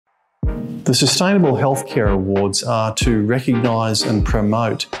The Sustainable Healthcare Awards are to recognise and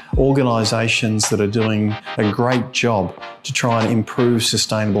promote organisations that are doing a great job to try and improve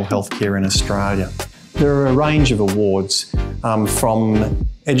sustainable healthcare in Australia. There are a range of awards from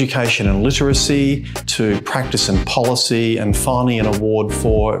education and literacy to practice and policy, and finally an award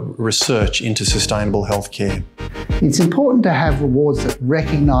for research into sustainable healthcare. It's important to have awards that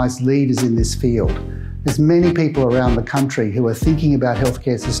recognise leaders in this field. There's many people around the country who are thinking about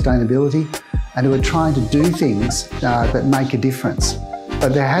healthcare sustainability and who are trying to do things that make a difference.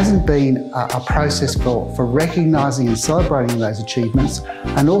 But there hasn't been a process for recognising and celebrating those achievements,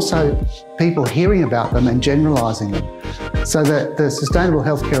 and also people hearing about them and generalising them. So that the Sustainable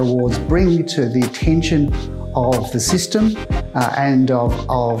Healthcare Awards bring to the attention of the system and of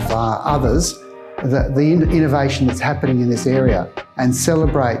others the innovation that's happening in this area, and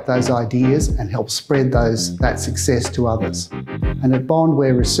celebrate those ideas and help spread that success to others. And at Bond,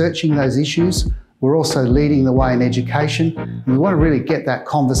 we're researching those issues. We're also leading the way in education, and we want to really get that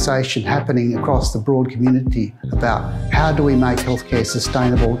conversation happening across the broad community about how do we make healthcare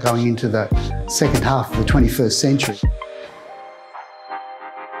sustainable going into the second half of the 21st century.